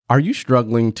Are you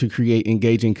struggling to create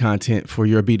engaging content for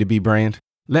your B2B brand?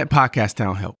 Let Podcast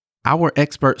Town help. Our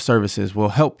expert services will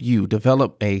help you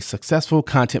develop a successful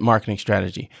content marketing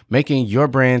strategy, making your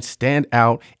brand stand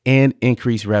out and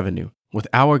increase revenue. With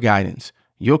our guidance,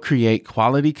 you'll create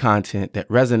quality content that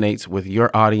resonates with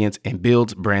your audience and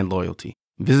builds brand loyalty.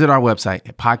 Visit our website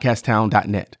at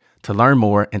podcasttown.net to learn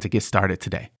more and to get started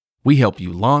today. We help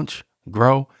you launch,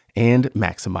 grow, and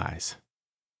maximize.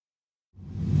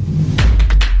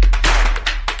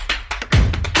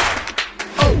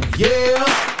 Oh yeah,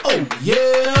 oh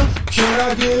yeah, can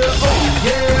I get a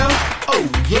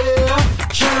oh yeah,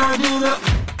 can I get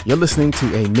a... You're listening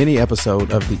to a mini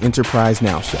episode of the Enterprise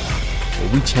Now Show,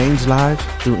 where we change lives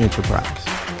through enterprise.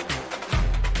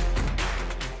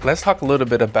 Let's talk a little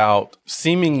bit about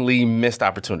seemingly missed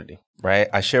opportunity, right?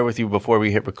 I shared with you before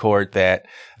we hit record that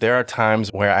there are times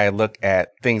where I look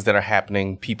at things that are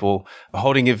happening, people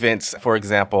holding events, for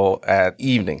example, at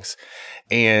evenings.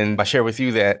 And I share with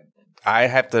you that I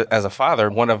have to, as a father,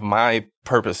 one of my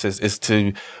purposes is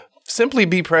to simply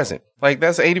be present. Like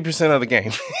that's 80% of the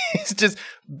game. It's just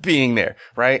being there,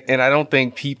 right? And I don't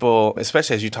think people,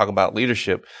 especially as you talk about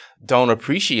leadership, don't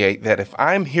appreciate that if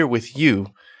I'm here with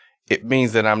you, it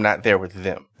means that I'm not there with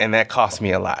them. And that costs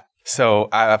me a lot. So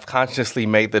I've consciously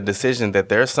made the decision that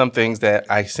there are some things that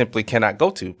I simply cannot go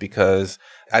to because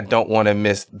I don't want to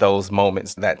miss those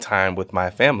moments, that time with my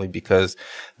family, because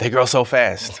they grow so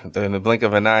fast. In the blink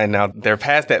of an eye, now they're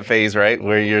past that phase, right,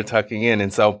 where you're tucking in.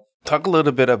 And so talk a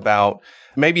little bit about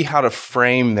maybe how to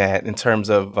frame that in terms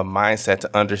of a mindset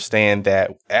to understand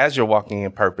that as you're walking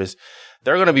in purpose,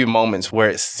 there are going to be moments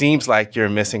where it seems like you're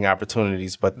missing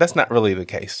opportunities, but that's not really the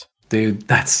case. Dude,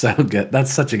 that's so good.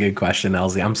 That's such a good question,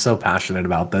 Elsie. I'm so passionate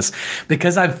about this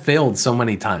because I've failed so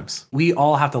many times. We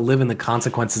all have to live in the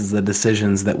consequences of the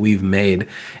decisions that we've made,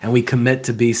 and we commit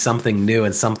to be something new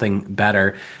and something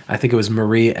better. I think it was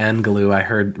Marie Angelou I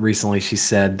heard recently. She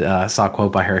said, saw a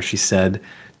quote by her. She said,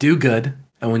 "Do good,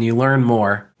 and when you learn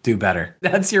more, do better."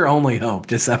 That's your only hope,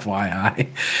 just FYI.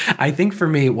 I think for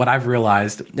me, what I've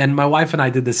realized, and my wife and I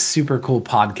did this super cool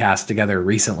podcast together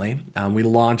recently. We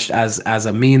launched as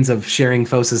a means of sharing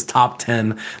FOS's top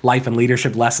 10 life and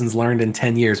leadership lessons learned in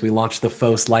 10 years. We launched the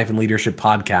FOS Life and Leadership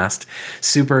Podcast.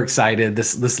 Super excited.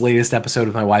 This latest episode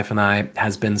with my wife and I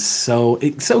has been so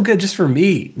good just for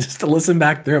me, just to listen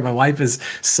back through it. My wife is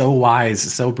so wise,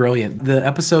 so brilliant. The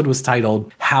episode was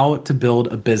titled How to Build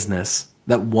a Business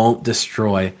that Won't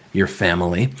Destroy Your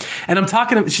Family. And I'm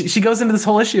talking, she goes into this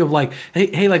whole issue of like,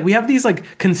 hey, like we have these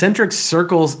like concentric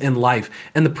circles in life.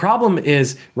 And the problem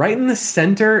is right in the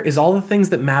center is all the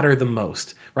things that matter the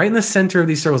most. Right in the center of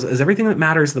these circles is everything that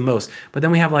matters the most. But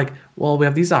then we have like, well, we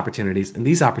have these opportunities and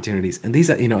these opportunities and these,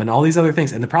 and all these other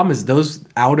things. And the problem is those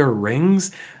outer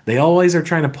rings, they always are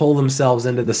trying to pull themselves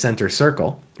into the center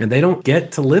circle and they don't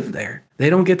get to live there. They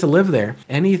don't get to live there.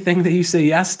 Anything that you say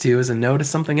yes to is a no to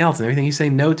something else. And everything you say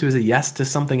no to is a yes to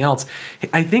something else.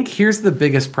 I think here's the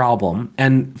biggest problem.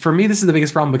 And for me, this is the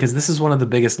biggest problem because this is one of the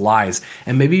biggest lies.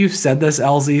 And maybe you've said this,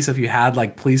 LZ, so if you had,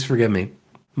 like, please forgive me.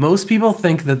 Most people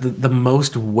think that the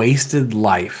most wasted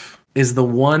life is the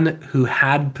one who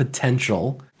had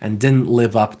potential and didn't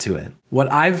live up to it.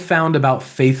 What I've found about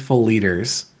faithful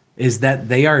leaders is that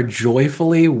they are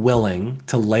joyfully willing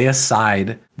to lay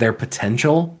aside their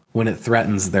potential when it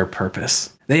threatens their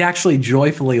purpose. They actually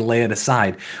joyfully lay it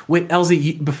aside. Wait,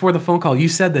 Elsie, before the phone call, you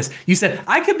said this. You said,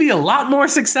 I could be a lot more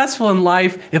successful in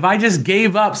life if I just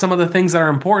gave up some of the things that are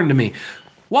important to me.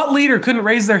 What leader couldn't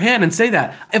raise their hand and say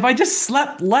that? If I just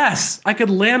slept less, I could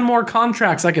land more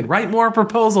contracts, I could write more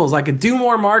proposals, I could do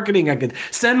more marketing, I could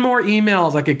send more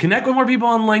emails, I could connect with more people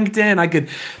on LinkedIn,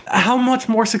 how much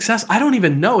more success? I don't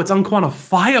even know. It's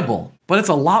unquantifiable, but it's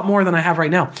a lot more than I have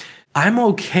right now. I'm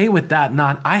okay with that.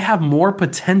 I have more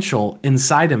potential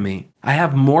inside of me. I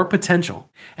have more potential.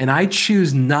 And I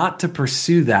choose not to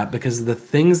pursue that because of the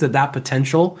things that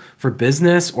potential for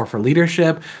business or for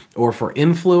leadership or for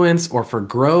influence or for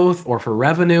growth or for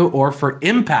revenue or for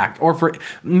impact or for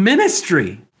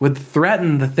ministry would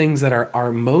threaten the things that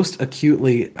are most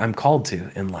acutely I'm called to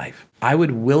in life. I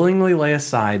would willingly lay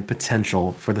aside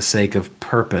potential for the sake of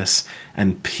purpose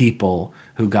and people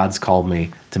who God's called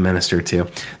me to minister to.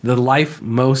 The life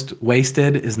most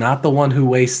wasted is not the one who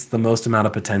wastes the most amount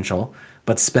of potential,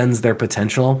 but spends their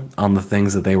potential on the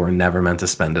things that they were never meant to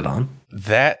spend it on.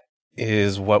 That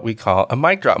is what we call a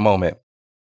mic drop moment.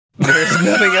 There's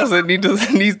nothing else that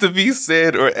needs to be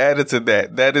said or added to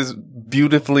that. That is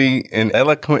beautifully and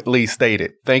eloquently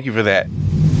stated. Thank you for that.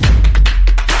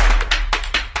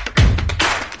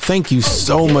 Thank you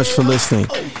so much for listening.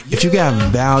 If you got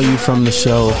value from the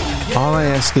show, all I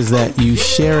ask is that you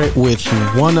share it with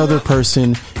one other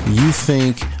person you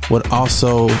think would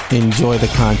also enjoy the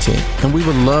content. And we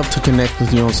would love to connect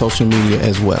with you on social media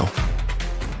as well.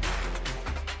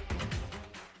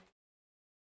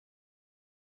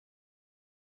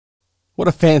 What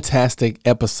a fantastic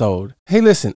episode. Hey,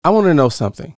 listen, I want to know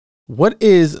something. What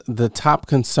is the top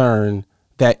concern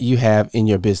that you have in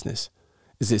your business?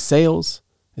 Is it sales?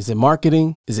 Is it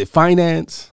marketing? Is it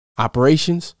finance?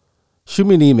 Operations? Shoot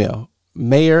me an email,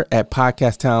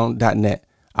 mayor@podcasttown.net.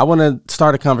 I want to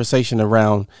start a conversation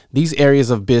around these areas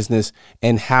of business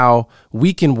and how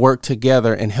we can work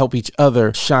together and help each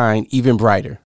other shine even brighter.